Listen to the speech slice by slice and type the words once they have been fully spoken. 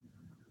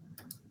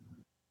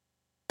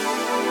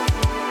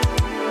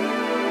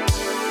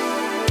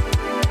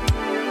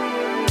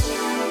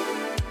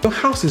Your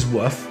house is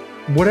worth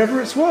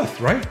whatever it's worth,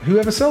 right?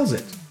 Whoever sells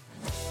it.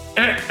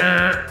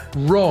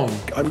 Wrong.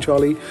 I'm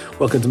Charlie.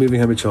 Welcome to Moving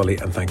Home with Charlie,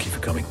 and thank you for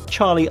coming.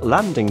 Charlie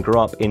Lambdin grew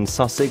up in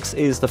Sussex,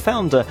 is the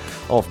founder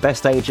of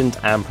Best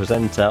Agent and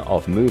presenter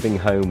of Moving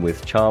Home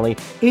with Charlie.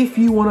 If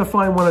you want to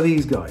find one of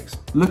these guys,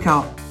 look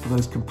out for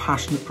those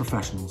compassionate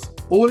professionals.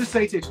 All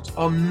estate agents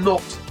are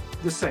not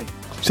the same.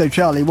 So,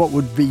 Charlie, what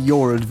would be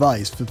your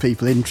advice for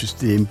people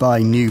interested in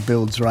buying new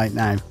builds right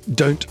now?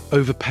 Don't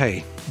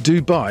overpay.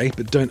 Do buy,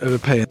 but don't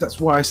overpay. That's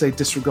why I say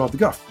disregard the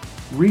guff.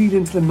 Read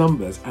into the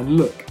numbers and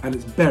look, and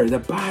it's buried. The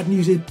bad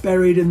news is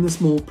buried in the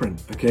small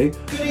print, okay?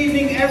 Good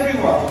evening,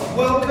 everyone.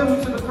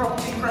 Welcome to the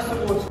Property Press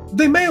Awards.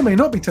 They may or may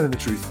not be telling the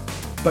truth,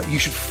 but you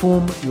should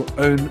form your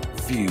own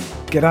view.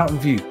 Get out and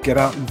view, get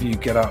out and view,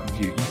 get out and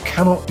view. You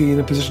cannot be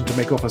in a position to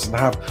make offers and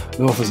have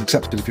the offers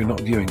accepted if you're not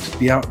viewing. Just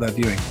be out there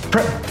viewing.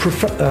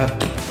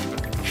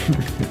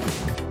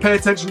 Pay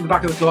attention to the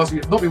back of the class. If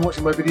you've not been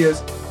watching my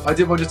videos, I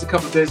did one just a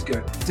couple of days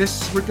ago.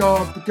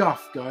 Disregard the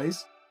guff,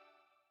 guys.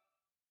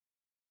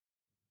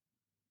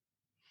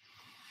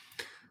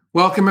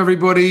 Welcome,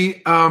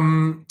 everybody.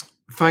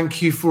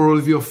 Thank you for all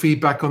of your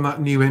feedback on that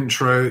new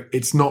intro.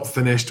 It's not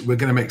finished. We're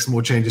going to make some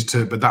more changes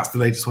to it, but that's the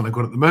latest one I've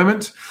got at the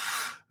moment.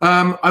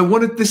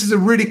 This is a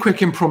really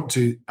quick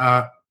impromptu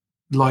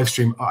live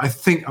stream. I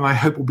think, and I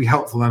hope will be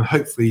helpful, and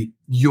hopefully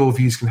your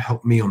views can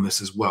help me on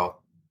this as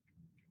well.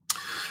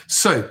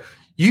 So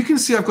you can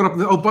see I've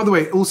got up, by the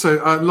way,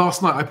 also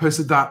last night I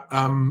posted that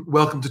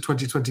Welcome to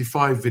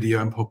 2025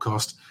 video and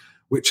podcast,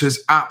 which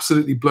has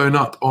absolutely blown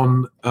up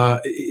on,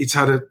 it's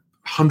had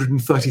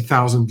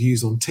 130,000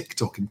 views on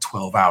TikTok in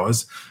 12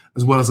 hours,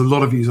 as well as a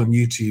lot of views on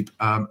YouTube.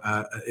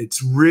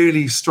 It's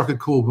really struck a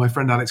chord. My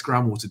friend Alex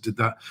Groundwater did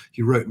that.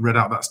 He wrote and read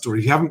out that story.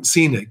 If you haven't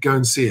seen it, go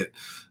and see it.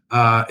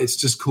 It's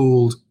just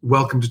called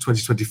Welcome to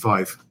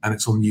 2025, and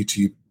it's on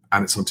YouTube,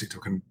 and it's on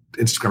TikTok and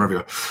Instagram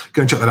everywhere.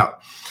 Go and check that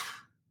out.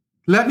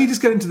 Let me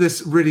just get into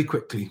this really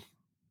quickly.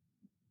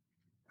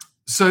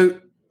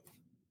 So,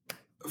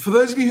 for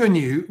those of you who are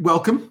new,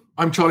 welcome.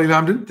 I'm Charlie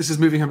Lambdin. This is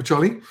Moving Home with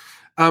Charlie.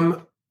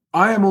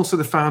 I am also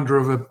the founder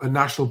of a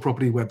national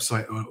property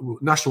website, or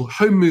national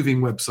home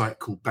moving website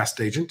called Best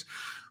Agent,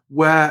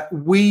 where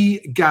we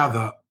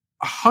gather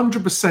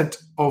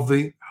 100% of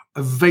the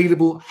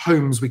available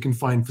homes we can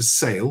find for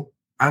sale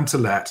and to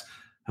let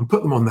and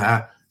put them on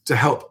there to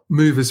help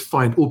movers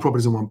find all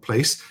properties in one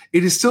place.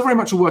 It is still very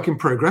much a work in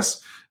progress,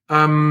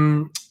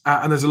 and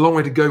there's a long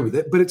way to go with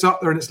it, but it's up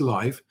there and it's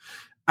live.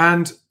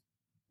 And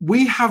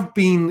we have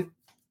been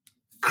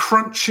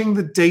crunching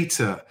the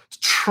data to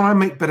try and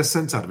make better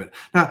sense out of it.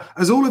 Now,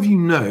 as all of you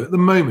know, at the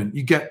moment,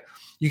 you get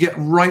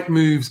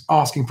Rightmove's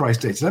asking price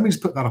data. Let me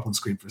just put that up on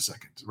screen for a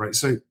second, right?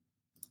 So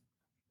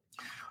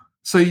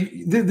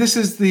this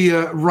is the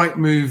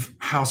Rightmove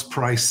house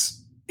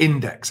price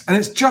index, and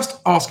it's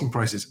just asking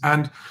prices.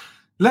 And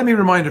let me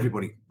remind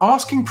everybody,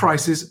 asking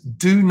prices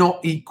do not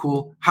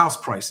equal house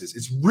prices.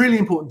 It's really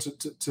important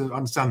to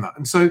understand that.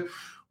 And so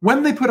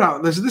when they put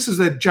out, this is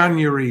their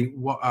January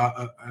blog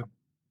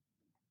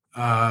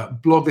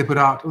they put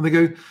out, and they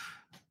go,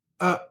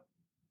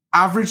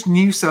 average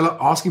new seller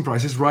asking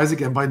prices rise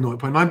again by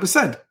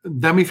 0.9%.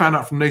 Then we found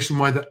out from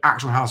Nationwide that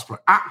actual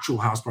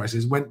house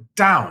prices went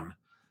down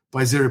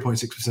by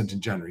 0.6%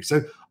 in January.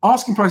 So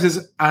asking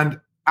prices and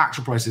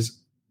actual prices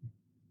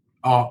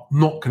are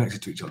not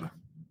connected to each other.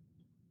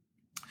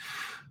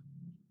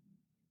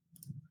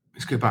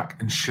 Let's go back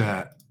and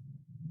share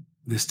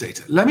this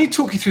data. Let me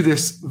talk you through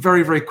this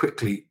very, very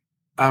quickly.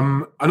 I'm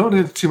not going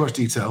into too much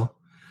detail,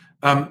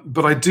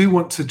 but I do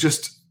want to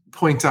just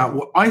point out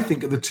what I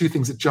think are the two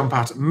things that jump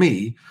out at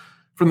me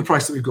from the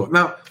price that we've got.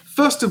 Now,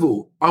 first of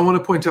all, I want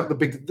to point out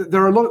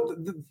there are a lot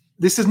of,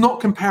 this is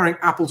not comparing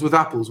apples with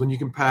apples when you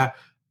compare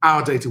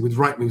our data with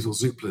Rightmove's or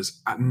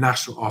Zoopla's at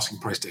national asking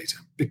price data,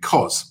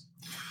 because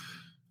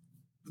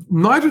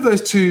neither of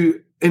those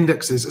two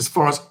indexes, as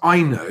far as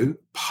I know,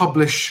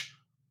 publish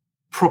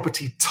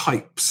property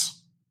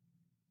types.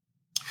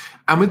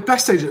 And with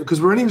Best Agent, because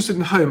we're only interested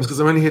in homes, because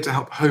I'm only here to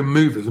help home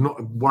movers, we're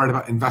not worried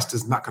about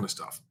investors and that kind of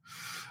stuff.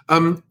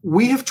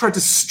 We have tried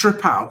to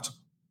strip out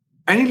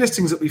any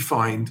listings that we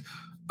find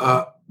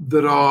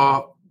that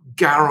are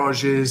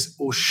garages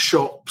or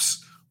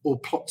shops or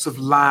plots of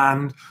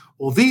land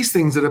or these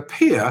things that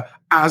appear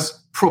as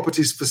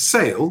properties for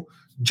sale,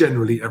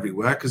 generally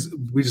everywhere, because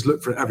we just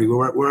look for it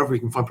everywhere, wherever we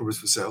can find properties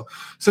for sale.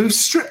 So we've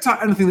stripped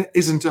out anything that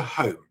isn't a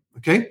home,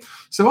 okay?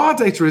 So our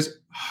data is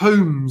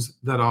homes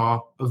that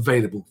are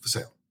available for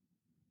sale.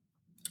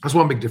 That's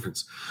one big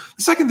difference.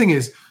 The second thing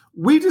is,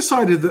 we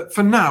decided that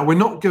for now, we're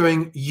not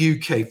going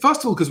UK.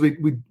 First of all, because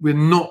we're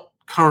not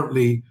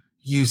currently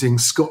using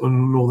Scotland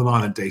and Northern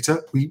Ireland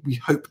data. We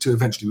hope to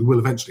eventually, we will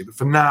eventually. But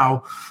for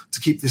now, to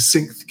keep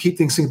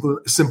things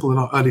simple in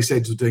our early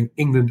stages of doing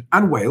England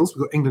and Wales,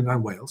 we've got England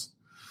and Wales.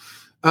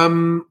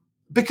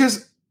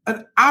 Because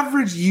an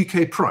average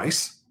UK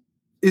price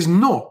is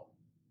not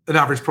an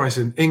average price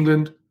in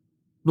England,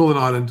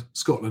 Northern Ireland,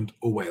 Scotland,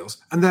 or Wales,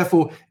 and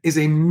therefore is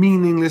a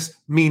meaningless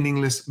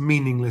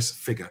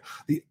figure.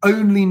 The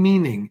only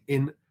meaning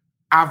in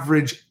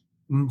average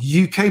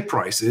UK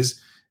prices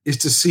is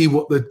to see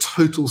what the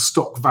total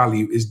stock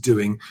value is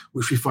doing,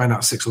 which we find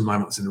out 6 or 9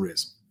 months in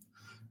arrears.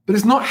 But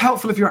it's not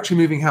helpful if you're actually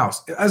moving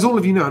house. As all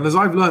of you know, and as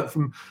I've learned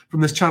from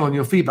this channel and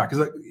your feedback, is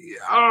like,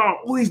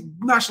 all these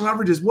national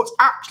averages, what's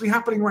actually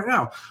happening right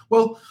now?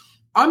 Well,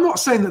 I'm not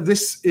saying that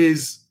this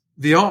is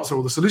the answer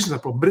or the solution to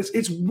that problem, but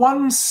it's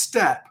one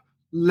step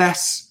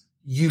less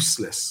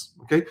useless,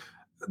 okay?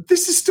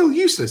 This is still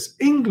useless.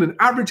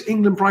 Average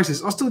England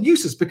prices are still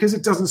useless because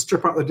it doesn't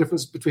strip out the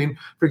difference between,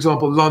 for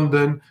example,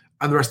 London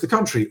and the rest of the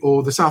country,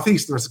 or the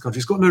southeast and the rest of the country.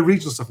 It's got no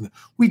regional stuff in there.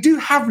 We do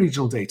have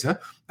regional data,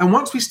 and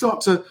once we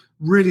start to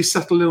really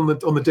settle in on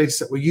the data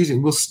set we're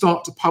using, we'll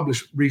start to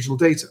publish regional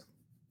data.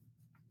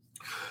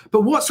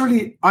 But what's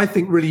really, I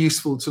think, really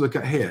useful to look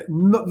at here,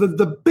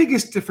 the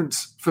biggest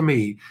difference for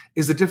me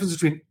is the difference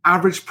between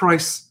average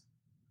price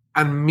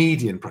and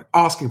median price,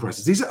 asking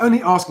prices. These are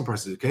only asking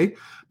prices, okay?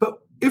 But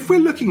if we're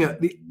looking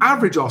at the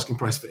average asking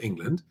price for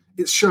England,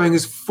 it's showing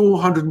as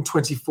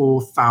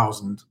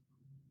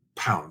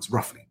 £424,000,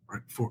 roughly,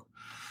 right?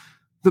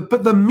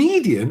 But the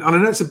median, and I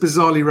know it's a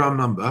bizarrely round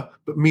number,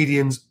 but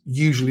medians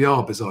usually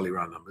are bizarrely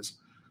round numbers,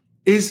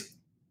 is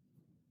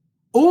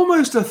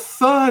almost a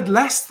third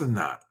less than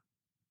that.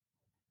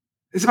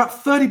 It's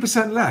about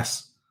 30%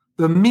 less,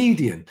 the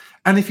median.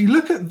 And if you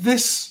look at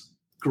this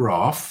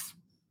graph,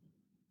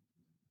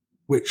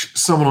 which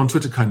someone on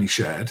Twitter kindly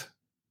shared,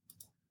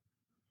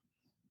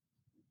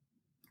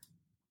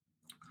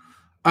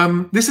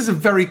 this is a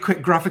very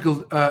quick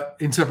graphical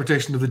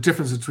interpretation of the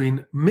difference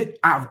between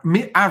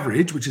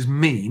average, which is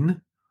mean,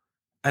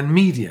 and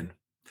median.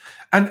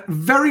 And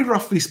very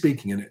roughly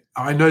speaking, and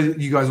I know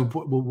that you guys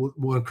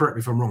will correct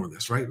me if I'm wrong on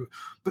this, right?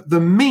 But the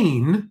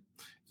mean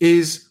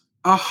is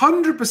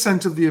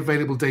 100% of the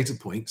available data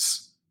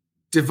points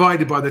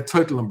divided by the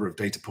total number of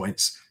data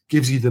points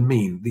gives you the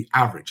mean, the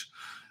average.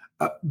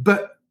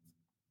 But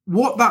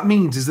what that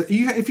means is that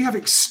if you have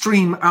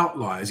extreme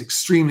outliers,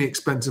 extremely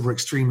expensive or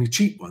extremely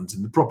cheap ones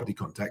in the property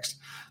context,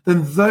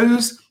 then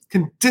those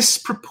can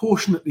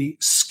disproportionately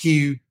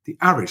skew the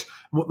average.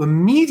 And what the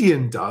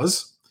median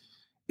does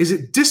is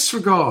it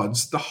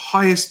disregards the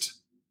highest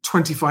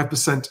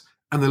 25%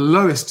 and the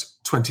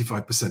lowest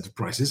 25% of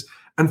prices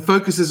and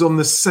focuses on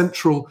the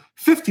central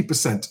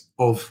 50%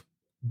 of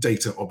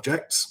data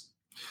objects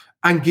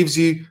and gives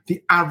you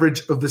the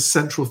average of the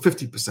central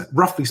 50%.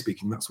 Roughly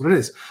speaking, that's what it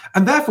is.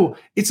 And therefore,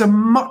 it's a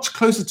much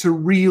closer to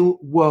real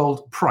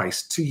world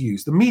price to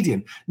use the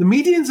median. The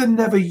medians are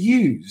never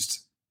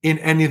used in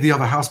any of the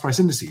other house price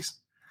indices.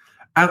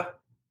 And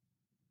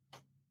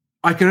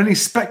I can only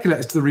speculate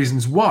as to the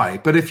reasons why,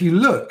 but if you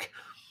look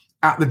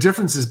at the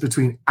differences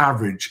between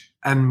average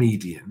and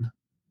median,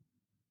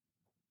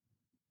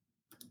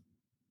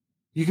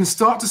 you can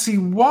start to see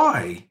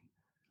why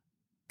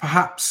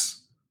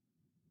perhaps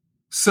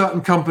certain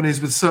companies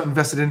with certain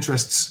vested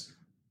interests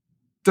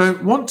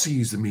don't want to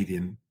use the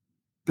median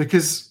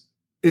because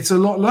it's a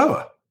lot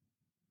lower.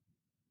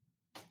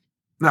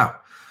 Now,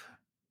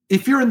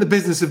 if you're in the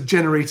business of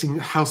generating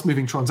house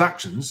moving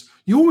transactions,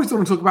 you always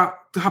want to talk about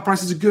how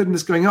prices are good and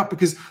it's going up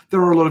because there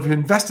are a lot of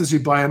investors who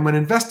buy. And when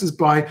investors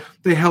buy,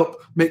 they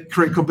help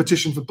create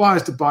competition for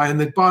buyers to buy, and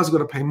the buyers have got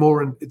to pay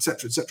more, and et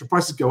cetera, et cetera.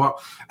 Prices go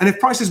up. And if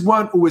prices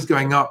weren't always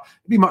going up,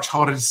 it'd be much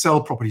harder to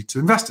sell property to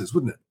investors,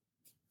 wouldn't it?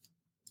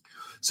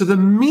 So the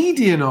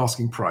median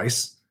asking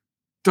price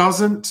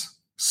doesn't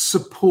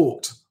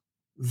support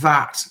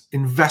that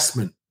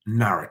investment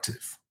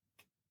narrative.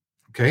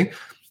 Okay?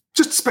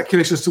 Just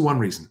speculation as to one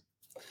reason.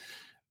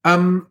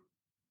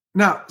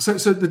 Now, so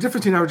the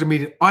difference between average and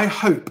median, I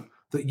hope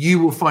that you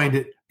will find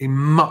it a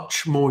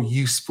much more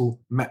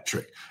useful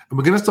metric. And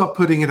we're going to start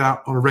putting it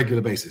out on a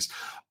regular basis.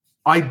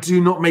 I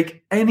do not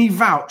make any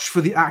vouch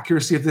for the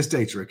accuracy of this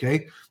data,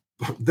 okay?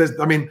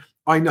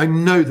 I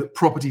know that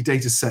property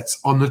data sets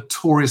are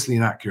notoriously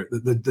inaccurate,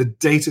 that the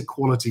data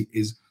quality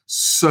is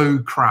so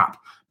crap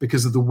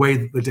because of the way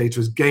that the data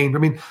is gained. I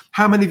mean,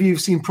 how many of you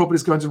have seen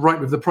properties going to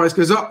Rightmove? The price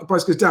goes up, the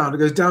price goes down, it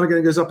goes down again,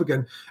 it goes up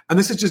again. And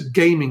this is just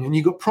gaming. And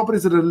you've got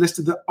properties that are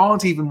listed that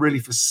aren't even really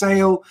for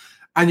sale.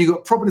 And you've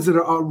got properties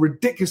that are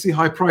ridiculously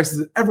high prices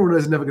that everyone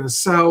knows are never going to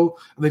sell.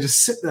 And they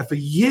just sit there for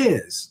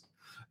years,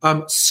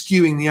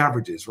 skewing the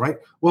averages, right?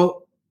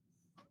 Well,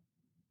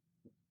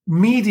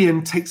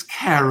 median takes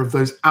care of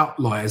those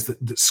outliers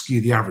that skew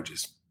the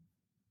averages.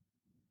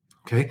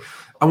 Okay,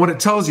 and what it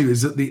tells you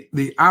is that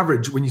the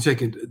average, when you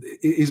take it,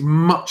 is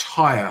much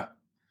higher.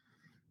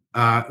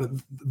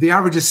 The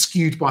average is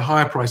skewed by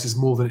higher prices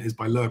more than it is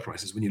by lower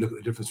prices when you look at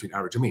the difference between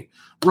average and mean.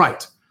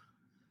 Right,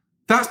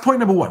 that's point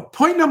number one.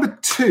 Point number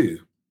two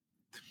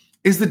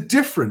is the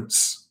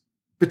difference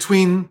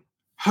between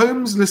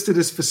homes listed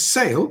as for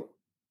sale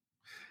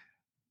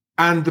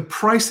and the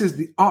prices,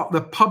 the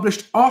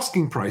published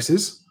asking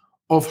prices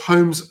of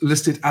homes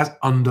listed as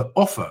under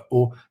offer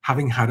or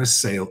having had a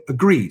sale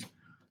agreed.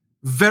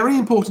 Very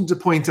important to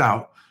point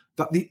out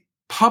that the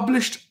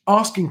published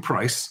asking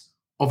price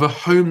of a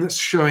home that's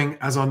showing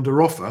as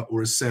under offer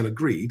or as sale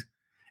agreed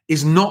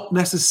is not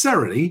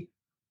necessarily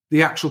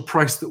the actual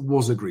price that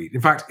was agreed.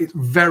 In fact, it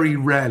very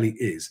rarely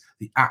is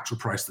the actual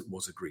price that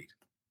was agreed.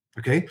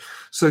 Okay,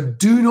 so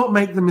do not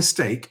make the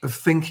mistake of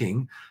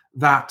thinking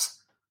that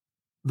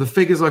the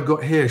figures I've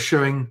got here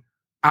showing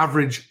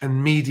average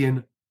and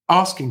median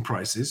asking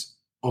prices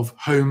of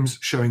homes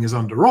showing as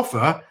under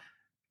offer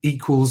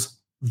equals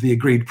the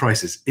agreed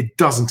prices. It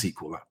doesn't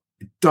equal that.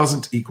 It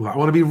doesn't equal that. I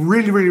want to be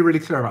really, really, really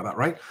clear about that,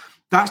 right?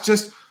 That's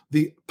just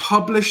the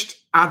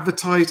published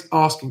advertised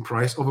asking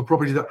price of a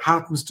property that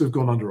happens to have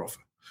gone under offer,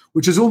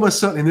 which is almost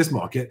certainly in this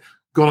market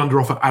gone under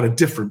offer at a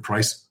different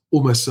price,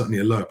 almost certainly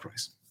a lower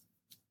price.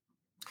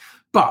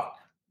 But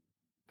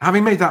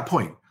having made that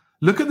point,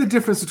 look at the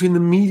difference between the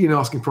median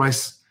asking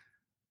price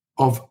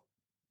of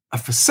a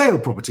for sale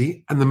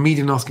property and the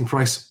median asking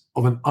price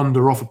of an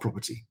under offer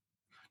property.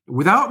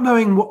 Without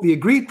knowing what the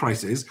agreed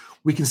price is,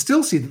 we can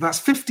still see that that's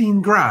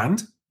 15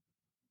 grand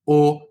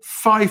or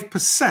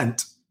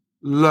 5%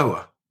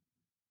 lower.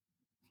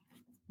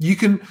 You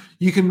can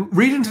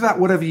read into that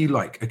whatever you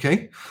like,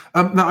 okay?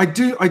 Now I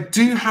do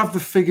have the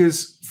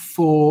figures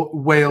for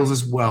Wales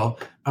as well,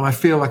 and I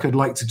feel like I'd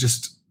like to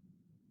just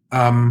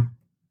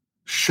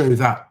show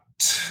that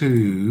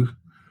too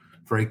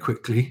very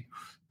quickly.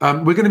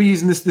 We're going to be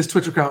using this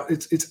Twitter account.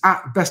 It's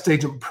at Best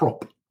Agent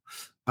Prop.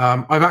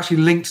 I've actually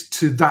linked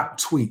to that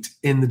tweet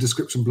in the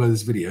description below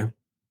this video.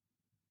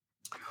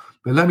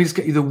 But let me just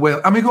get you the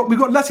Wales. And we've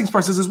got lettings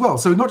prices as well.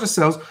 So not just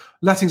sales,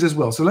 lettings as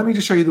well. So let me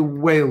just show you the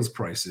Wales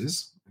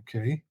prices.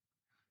 Okay.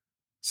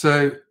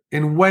 So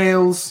in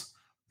Wales,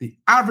 the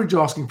average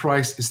asking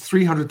price is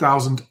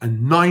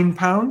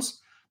 £300,009.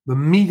 The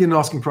median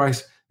asking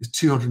price is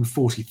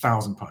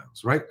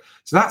 £240,000, right?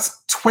 So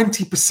that's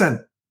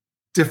 20%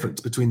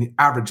 difference between the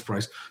average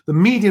price. The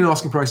median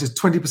asking price is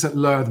 20%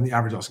 lower than the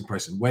average asking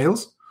price in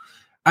Wales.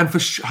 And for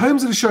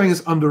homes that are showing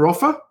as under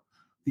offer,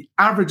 the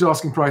average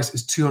asking price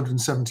is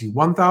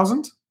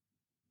 £271,000.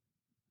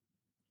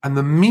 And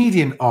the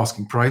median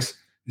asking price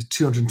is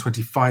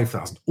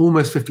 £225,000,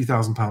 almost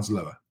 £50,000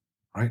 lower,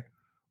 right?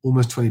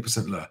 Almost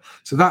 20% lower.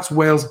 So that's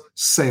Wales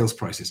sales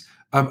prices.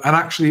 And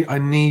actually, I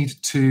need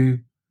to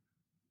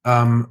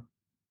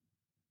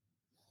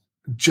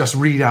just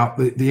read out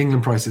the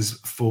England prices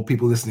for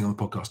people listening on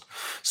the podcast.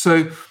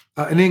 So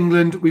in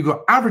England, we've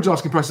got average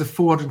asking price of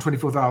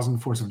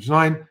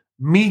 £424,479,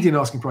 median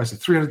asking price of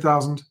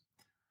 £300,000.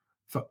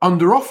 For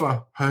under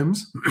offer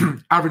homes,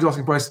 average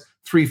asking price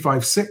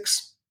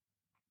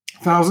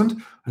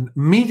 £356,000 and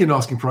median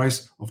asking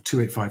price of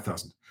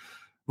 £285,000.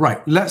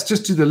 Right, let's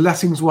just do the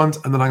lettings ones,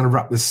 and then I'm going to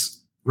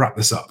wrap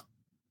this up.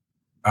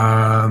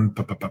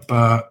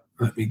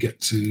 Let me get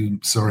to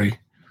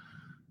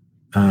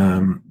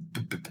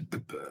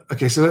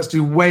Okay, so let's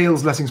do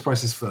Wales lettings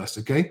prices first.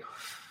 Okay,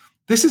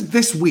 this is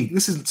this week.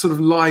 This is sort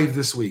of live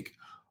this week.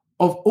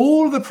 Of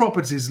all the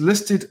properties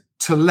listed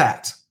to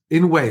let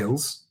in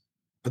Wales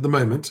at the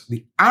moment,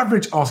 the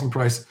average asking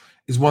price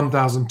is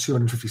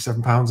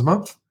 £1,257 a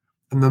month,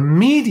 and the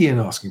median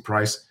asking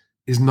price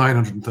is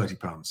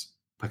 £930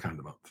 per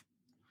calendar month.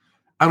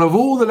 And of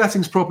all the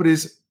lettings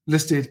properties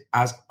listed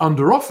as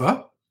under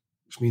offer,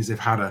 which means they've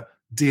had a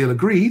deal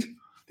agreed,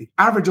 the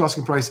average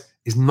asking price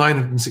is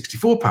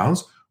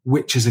 £964,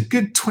 which is a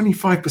good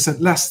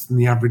 25% less than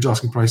the average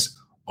asking price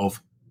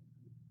of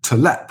to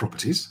let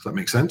properties, if that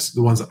makes sense,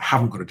 the ones that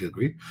haven't got a deal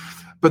agreed.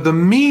 But the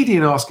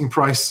median asking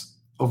price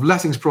of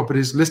lettings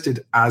properties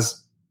listed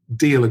as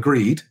deal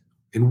agreed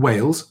in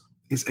Wales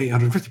is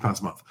 £850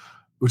 a month,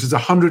 which is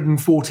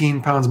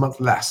 £114 a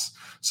month less.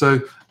 So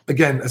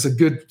again, that's a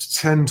good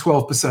 10,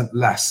 12%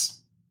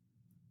 less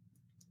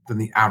than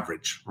the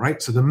average,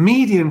 right? So the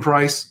median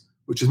price,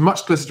 which is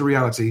much closer to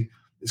reality,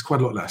 is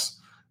quite a lot less.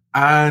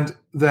 And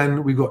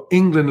then we've got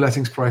England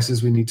lettings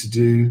prices we need to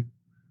do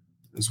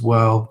as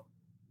well,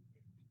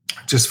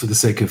 just for the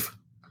sake of,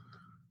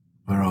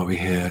 where are we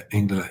here?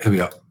 England, here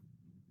we are.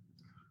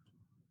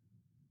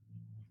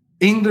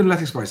 England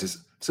lettings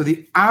prices. So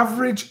the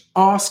average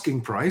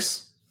asking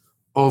price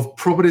of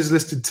properties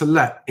listed to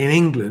let in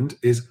England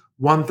is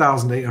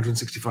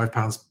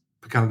 £1,865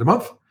 per calendar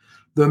month.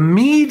 The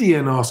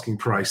median asking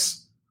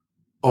price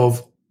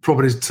of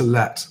properties to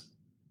let,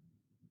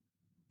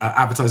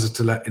 advertisers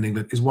to let in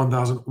England is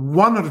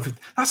 £1,150.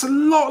 That's a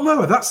lot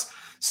lower. That's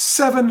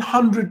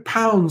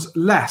 £700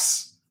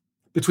 less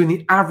between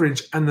the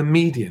average and the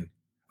median.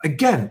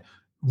 Again,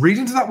 read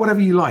into that whatever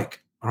you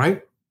like, all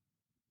right?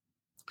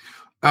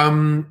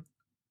 And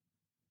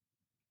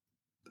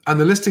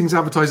the listings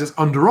advertisers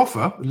under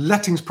offer,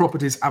 lettings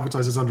properties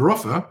advertisers under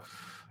offer,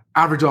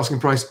 average asking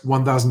price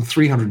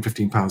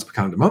 £1,315 per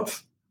calendar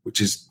month,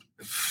 which is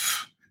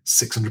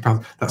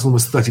 £600. That's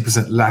almost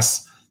 30%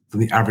 less than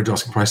the average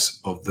asking price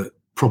of the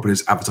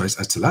properties advertised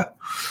as to let.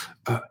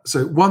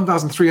 So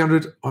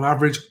 £1,300 on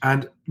average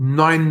and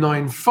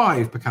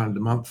 £995 per calendar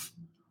month,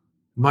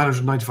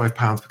 £995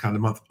 per calendar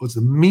month was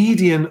the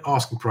median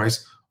asking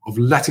price of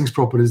lettings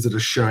properties that are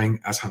showing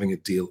as having a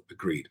deal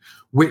agreed,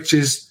 which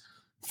is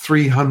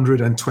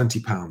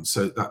 £320.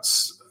 So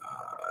that's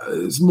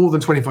it's more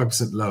than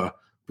 25% lower,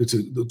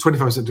 between the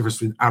 25% difference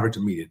between average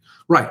and median.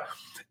 Right.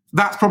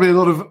 That's probably a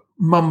lot of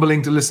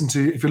mumbling to listen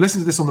to. If you're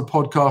listening to this on the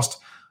podcast,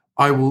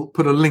 I will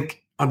put a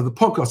link under the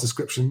podcast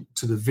description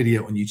to the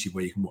video on YouTube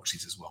where you can watch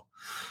these as well.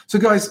 So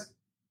guys,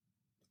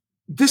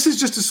 this is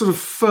just a sort of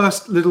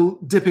first little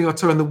dipping our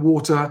toe in the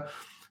water,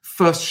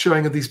 first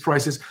showing of these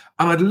prices.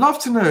 And I'd love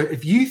to know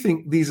if you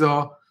think these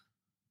are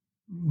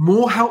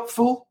more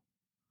helpful,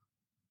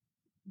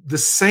 the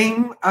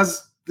same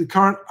as the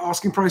current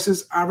asking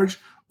prices average,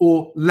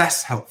 or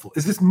less helpful.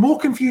 Is this more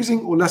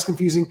confusing or less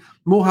confusing,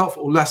 more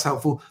helpful or less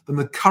helpful than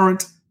the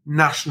current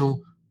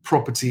national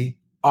property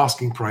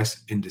asking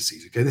price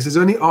indices? Okay, this is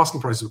only asking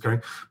prices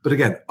occurring, but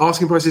again,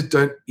 asking prices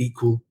don't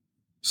equal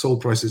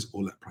sold prices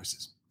or let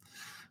prices.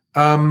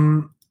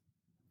 Thank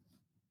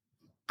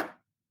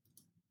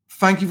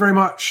you very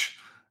much.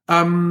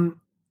 And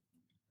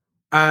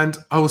I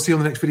will see you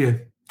on the next video.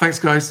 Thanks,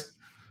 guys.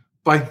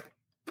 Bye.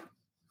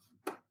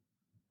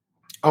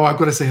 Oh, I've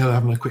got to say hello,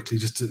 haven't I, quickly?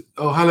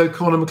 Hello,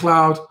 Connor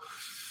McLeod.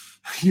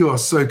 You are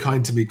so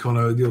kind to me,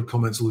 Connor, with your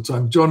comments all the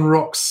time. John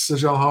Rocks,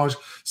 Sajal Haj.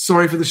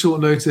 Sorry for the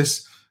short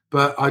notice,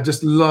 but I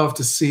just love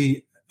to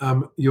see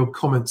your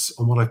comments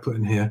on what I put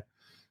in here.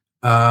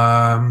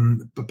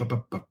 Anyone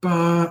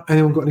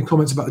got any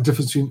comments about the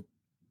difference between...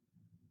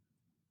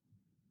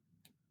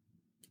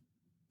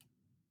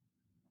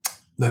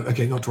 No,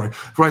 okay, not to worry.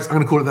 Right, I'm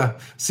going to call it there.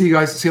 See you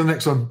guys. See you on the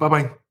next one.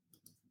 Bye-bye.